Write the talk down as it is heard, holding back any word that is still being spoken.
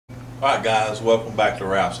Alright guys, welcome back to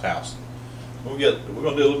Ralph's house. We're gonna do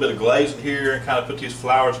a little bit of glazing here and kind of put these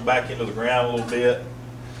flowers back into the ground a little bit.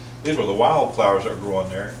 These were the wildflowers that are growing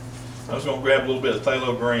there. I'm just gonna grab a little bit of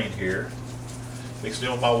phthalo green here, mix it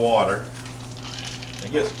in with my water,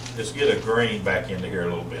 and just get a green back into here a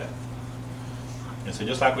little bit. And so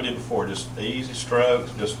just like we did before, just easy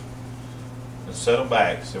strokes, just and set them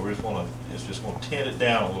back. So we're just gonna tint it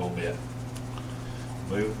down a little bit.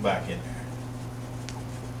 Move them back in there.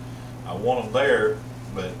 I want them there,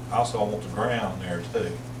 but also I want the ground there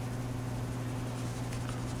too.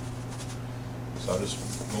 So I'm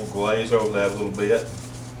just going to glaze over that a little bit,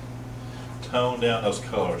 tone down those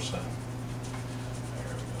colors some.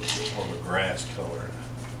 There we go, a bit more of a grass color.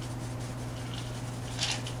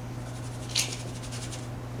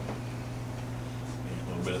 A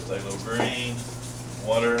little bit of phthalo green,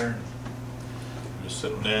 water, just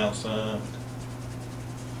sit them down some.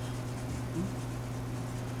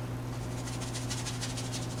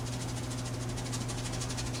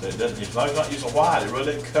 So it doesn't, as long as you're not using white, it really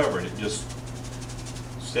doesn't cover it. It just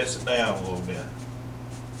sets it down a little bit.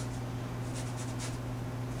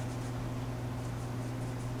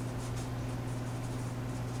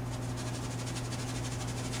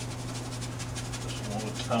 Just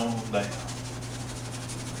want to tone down.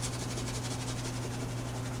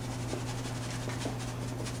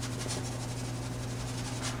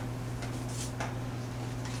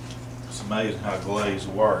 It's amazing how glaze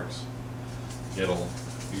works.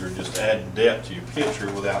 You're just adding depth to your picture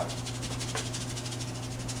without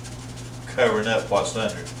covering up what's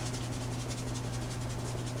under it.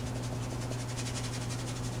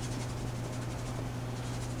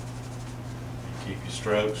 Keep your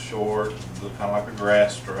strokes short, look kind of like a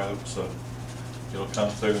grass stroke, so it'll come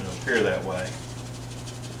through and appear that way.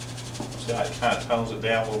 See how it kind of tones it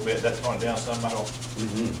down a little bit? That toned it down some, Michael?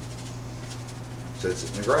 Mm-hmm. So it's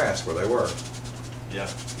in the grass where they were. Yeah.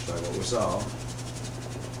 So what we saw.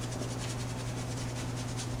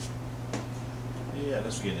 Yeah,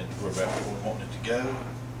 let's get it where about where we want it to go.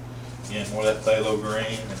 Again, more of that phthalo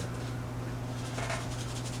green.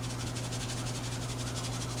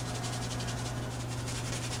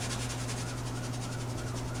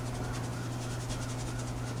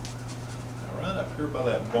 Now right up here by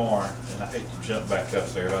that barn, and I hate to jump back up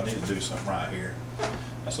there, but I need to do something right here.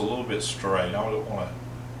 That's a little bit straight. I don't want to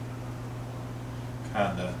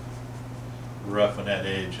kind of roughen that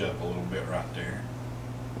edge up a little bit right there.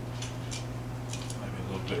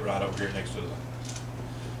 A little bit right over here next to the,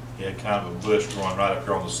 he had kind of a bush growing right up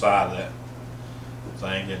here on the side of that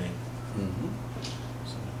thing, didn't he? Mm-hmm.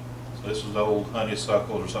 So this is old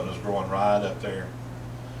honeysuckle or something that's growing right up there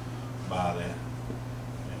by that.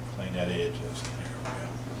 And clean that edge up. There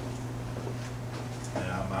we go.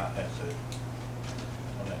 Now I might have to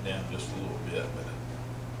tone that down just a little bit, but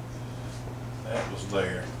that was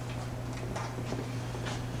there.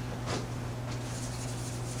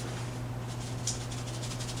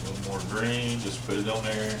 More green, just put it on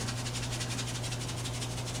there.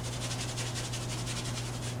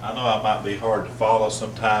 I know I might be hard to follow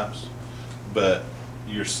sometimes, but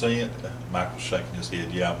you're seeing, Michael's shaking his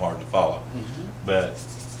head, yeah, I'm hard to follow. Mm-hmm. But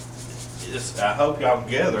I hope y'all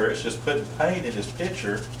gather, it's just putting paint in this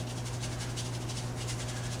picture.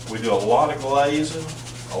 We do a lot of glazing,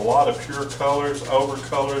 a lot of pure colors, over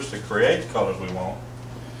colors to create the colors we want,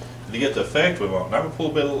 to get the effect we want. Now I'm going to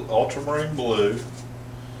pull a bit of ultramarine blue,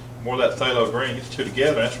 more of that phthalo green, get the two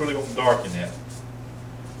together, and that's really going to darken that.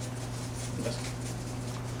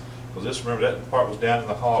 Because this, remember, that part was down in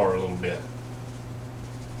the holler a little bit.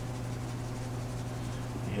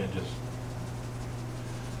 Yeah,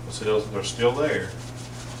 see, they're still there.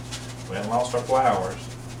 We haven't lost our flowers.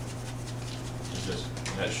 It's just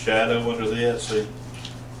that shadow under this, see,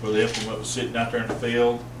 where the implement was sitting out there in the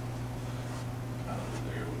field.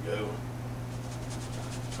 There we go.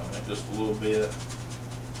 Come in just a little bit.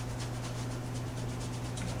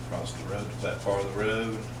 Across the road to that part of the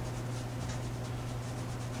road.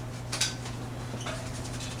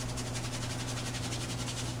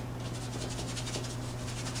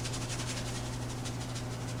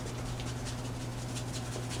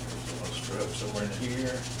 There's a little stroke somewhere in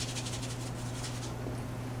here.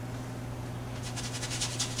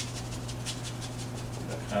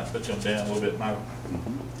 That kind of put them down a little bit, Michael.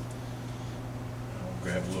 Mm-hmm. I'll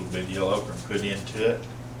grab a little bit of yellow ochre and put into it.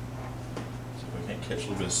 Catch a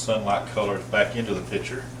little bit of sunlight colors back into the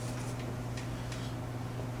picture.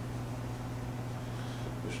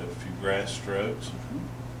 Push up a few grass strokes. Mm-hmm.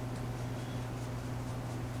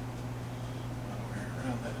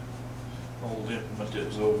 Around that old implement that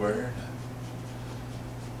was over there.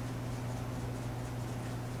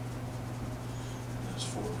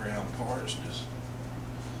 That's 4 foreground parts. Just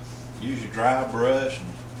use your dry brush and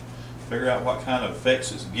figure out what kind of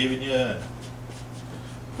effects it's giving you and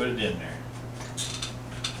put it in there.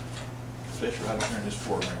 Especially right here in this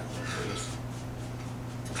foreground.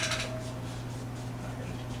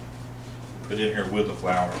 Put in here with the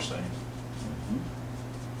flowers, see.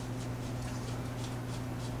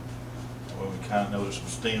 Well, we kind of notice some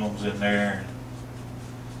stems in there.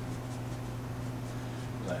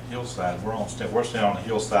 That hillside, we're standing on the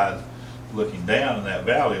hillside looking down in that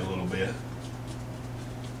valley a little bit.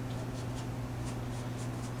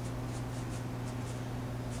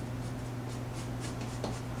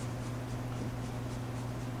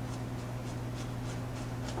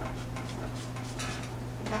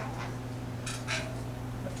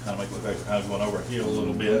 Kind of make it look like we're kind of going over a hill a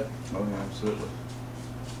little bit. Oh, yeah, absolutely.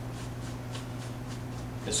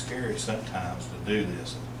 It's scary sometimes to do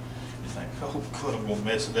this. You think, oh, God, I'm going to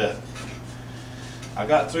mess it up. I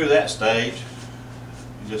got through that stage.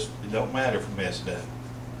 It don't matter if we mess it up.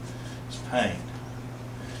 It's paint.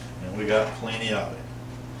 And we got plenty of it.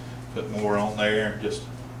 Put more on there and just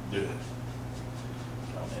do it.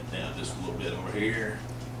 Draw that down just a little bit over here.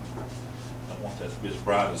 Don't want that to be as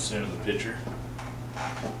bright as the center of the picture.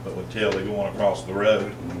 But we tell they're going across the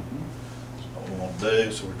road. That's what we want to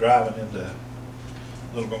do. So we're driving into,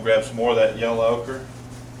 we're going to grab some more of that yellow ochre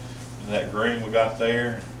and that green we got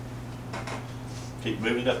there. Keep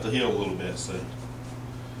moving up the hill a little bit, so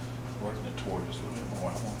working it toward us a little bit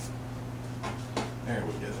more. There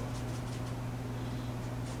we go.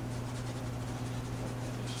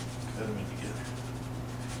 Just cut them in together.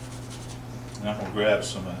 And I'm going to grab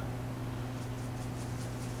some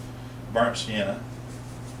burnt sienna,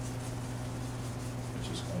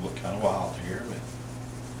 which is going to look kind of wild here, but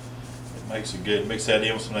it makes it good. Mix that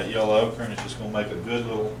in with some of that yellow ochre, and it's just going to make a good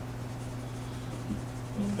little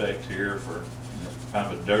effect here for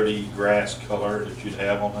kind of a dirty grass color that you'd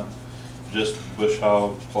have on just bush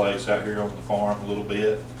hog place out here on the farm a little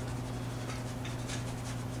bit.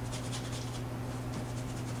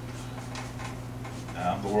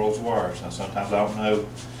 Now, I'm the world's worst. Now, sometimes I don't know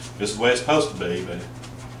if this is the way it's supposed to be, but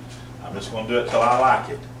I'm just going to do it till I like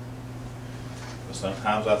it. But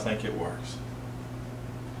sometimes I think it works.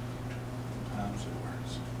 Sometimes it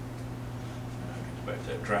works. Now, get back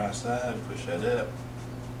to that dry side, push that up.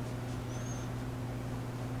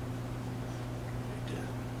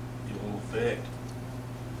 Get a little effect.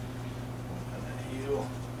 On that heel.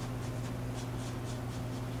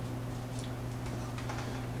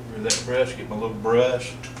 Get rid of that brush, get my little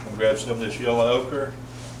brush. I'm going to grab some of this yellow ochre.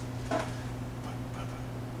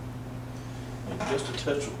 Just a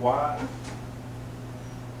touch of white.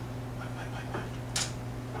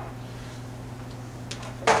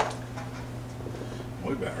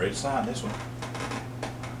 We're about ready to sign this one.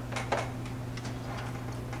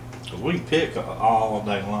 Because we can pick all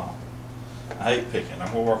day long. I hate picking.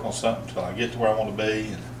 I'm going to work on something until I get to where I want to be.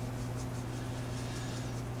 And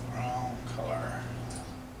wrong color.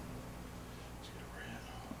 Let's get red.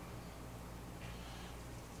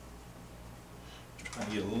 Just trying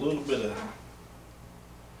to get a little bit of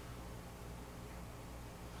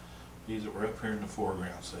these that were up here in the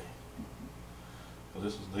foreground, see.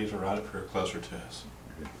 So these are right up here closer to us.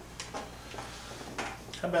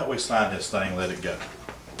 How about we sign this thing and let it go?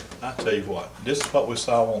 I tell you what, this is what we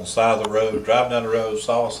saw on the side of the road, driving down the road,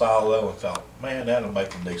 saw a silo and thought, man, that'll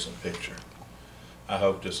make a decent picture. I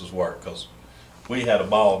hope this has worked, because we had a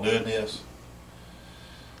ball doing this,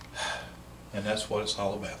 and that's what it's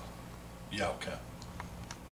all about. Y'all come.